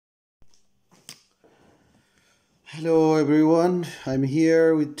Hello everyone, I'm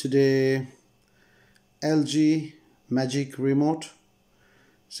here with today LG Magic Remote.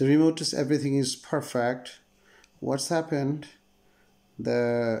 The remote is everything is perfect. What's happened?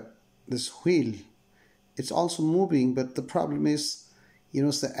 This wheel, it's also moving, but the problem is,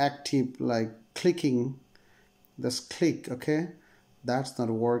 it's the active like clicking, this click, okay? That's not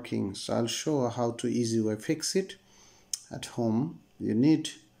working. So I'll show how to easily fix it at home. You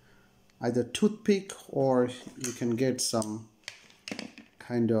need either toothpick or you can get some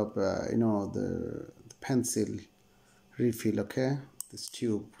kind of the pencil refill, okay? This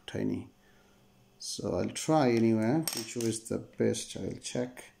tube tiny. So I'll try anyway which is the best. I'll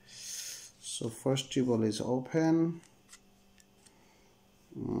check. So first tube is open.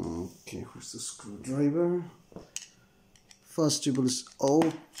 Okay, where's the screwdriver? First tube is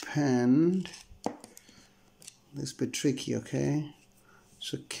opened. This bit tricky, okay?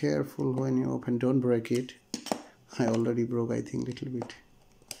 So careful when you open, don't break it. I already broke, I think, little bit.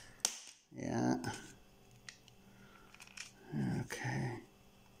 Yeah. Okay.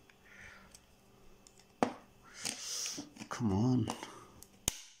 Come on.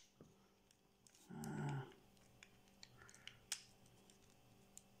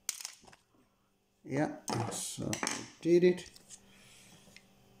 Yeah, so I did it.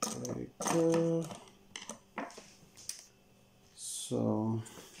 There we go. So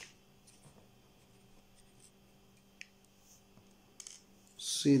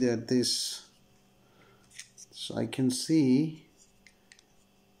see that this, so I can see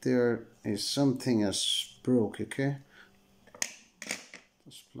there is something as broke, okay?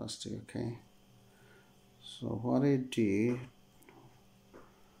 This plastic, okay? So what I did,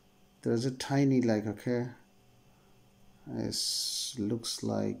 there's a tiny like, okay, it looks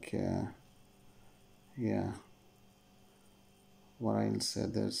like yeah, what I'll say,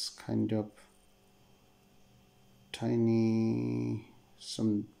 there's kind of tiny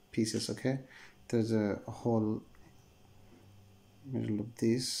some pieces, okay? There's a hole middle of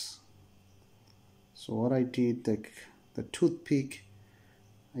this. So what I did, the toothpick,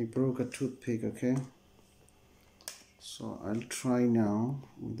 I broke a toothpick, okay? So I'll try now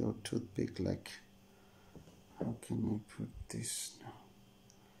without toothpick, like how can I put this now?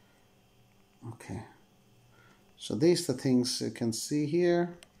 Okay, so these are the things you can see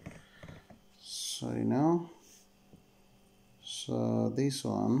here. Sorry now. So this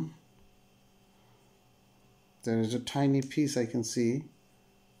one, there is a tiny piece I can see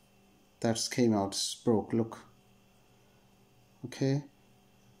that came out, it's broke, look. Okay,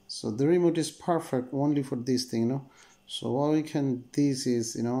 so the remote is perfect only for this thing, So what we can, this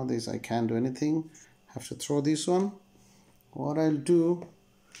is, this I can't do anything, have to throw this one. What I'll do,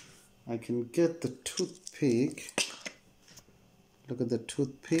 I can get the toothpick. Look at the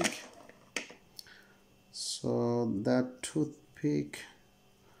toothpick. So that toothpick,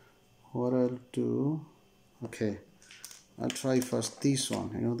 what I'll do, okay, I'll try first this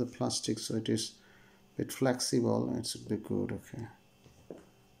one, the plastic, so it is a bit flexible, it's a bit good, okay.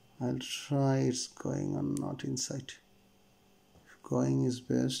 I'll try it's going or not inside. If going is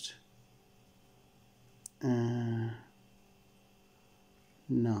best.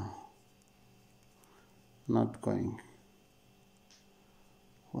 No, not going.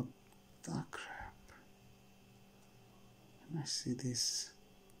 What the crap? Can I see this?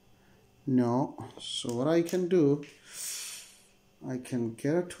 No. So what I can do, I can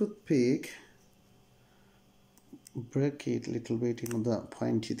get a toothpick, break it a little bit, the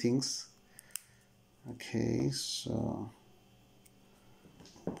pointy things. Okay, so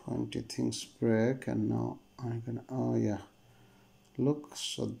pointy things break, and now I'm gonna, oh yeah, look,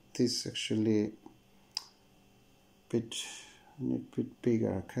 so this actually need a bit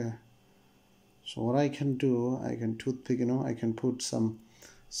bigger, okay? So what I can do, I can toothpick, I can put some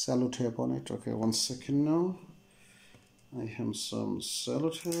sellotape on it. Okay, 1 second now. I have some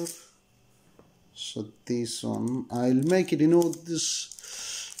sellotape. So this one, I'll make it,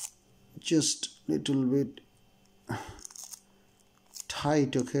 this just little bit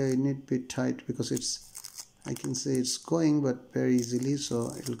tight, okay? It need bit tight because it's, I can say it's going, but very easily,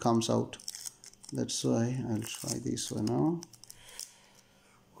 so it will comes out. That's why I'll try this one now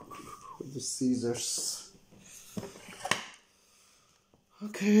with the scissors.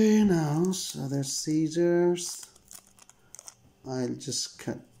 Okay, now, so there's scissors. I'll just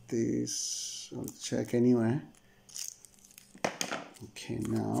cut this, I'll check anyway. Okay,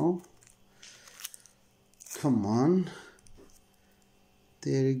 now, come on,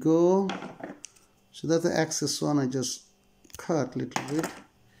 there you go. So that's the excess one, I just cut a little bit.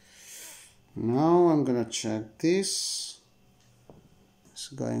 Now I'm gonna check this, it's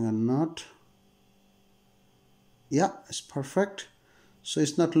going or not. Yeah, it's perfect. So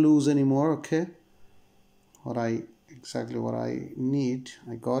it's not loose anymore. Okay, exactly what I need,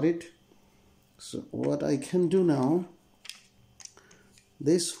 I got it. So what I can do now,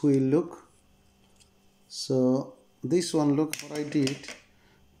 this will look, so this one, look what I did,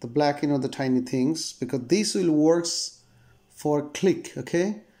 the black, the tiny things, because this will works for click.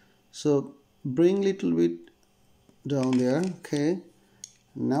 Okay, so bring little bit down there. Okay,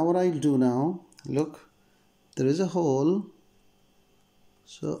 now what I'll do now, look, there is a hole,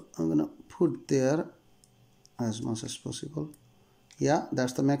 so I'm gonna put there as much as possible. Yeah,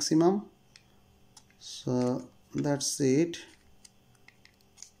 that's the maximum, so that's it.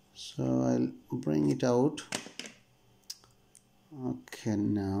 So I'll bring it out. Okay,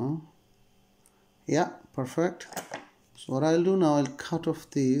 now, yeah, perfect. So what I'll do now, I'll cut off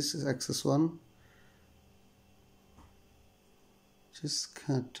this excess one, just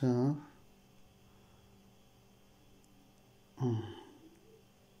cut off.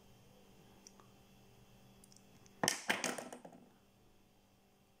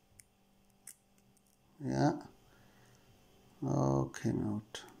 Yeah, okay,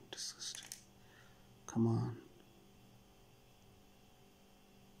 out. Disgusting. Come on.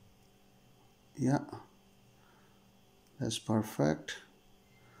 Yeah, that's perfect.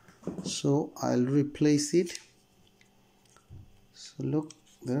 So I'll replace it. So look,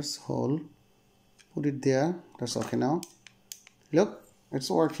 there's hole, put it there. That's okay now. Look, it's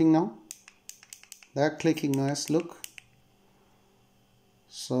working now. That clicking noise, look.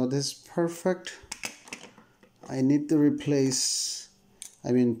 So this is perfect. I need to replace,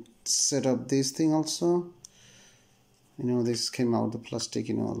 set up this thing also. This came out the plastic,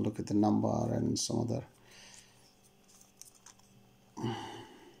 look at the number and some other.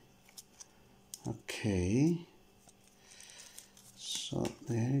 Okay, so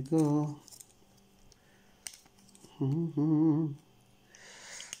there you go.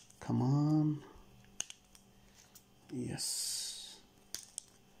 Come on. Yes,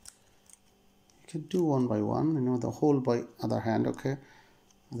 you can do one by one, the whole by other hand. Okay,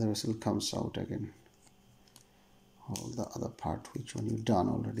 otherwise it comes out again. All the other part, which one you've done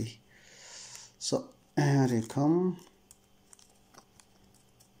already. So here you come.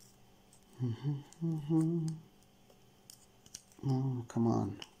 Oh, come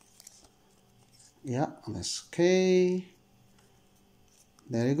on. Yeah, that's okay.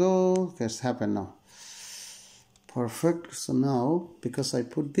 There you go. That's happened now. Perfect. So now, because I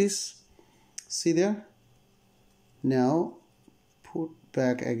put this, see there? Now put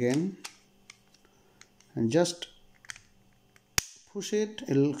back again and just push it.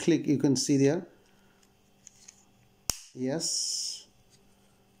 It'll click. You can see there. Yes.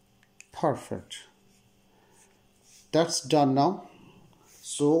 Perfect. That's done now.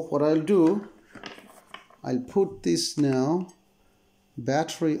 So what I'll do, I'll put this now,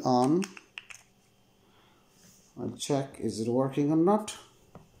 battery on. I'll check, is it working or not?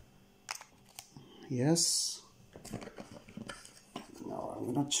 Yes. Now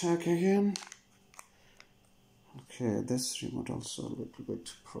I'm gonna check again. Okay, this remote also a little bit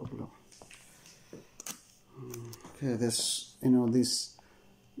problem. Okay, this, this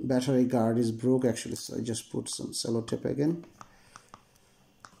battery guard is broke actually, so I just put some sellotape again.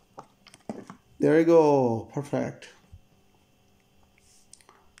 There you go, perfect.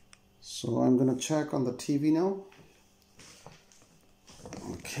 So I'm gonna check on the TV now.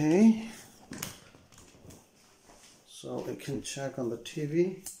 Okay, so I can check on the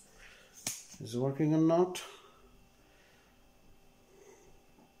TV, is it working or not.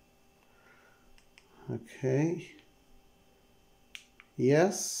 Okay,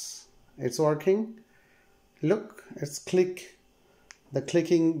 yes, it's working. Look, it's click. The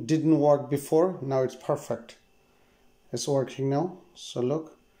clicking didn't work before, now it's perfect. It's working now. So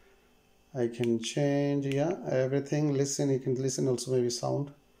look, I can change, yeah, everything. Listen, you can listen also, maybe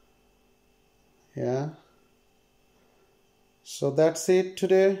sound. Yeah. So that's it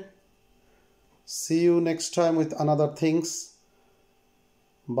today. See you next time with another things.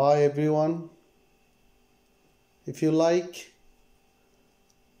 Bye everyone. If you like,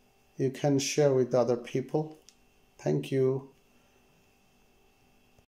 you can share with other people. Thank you.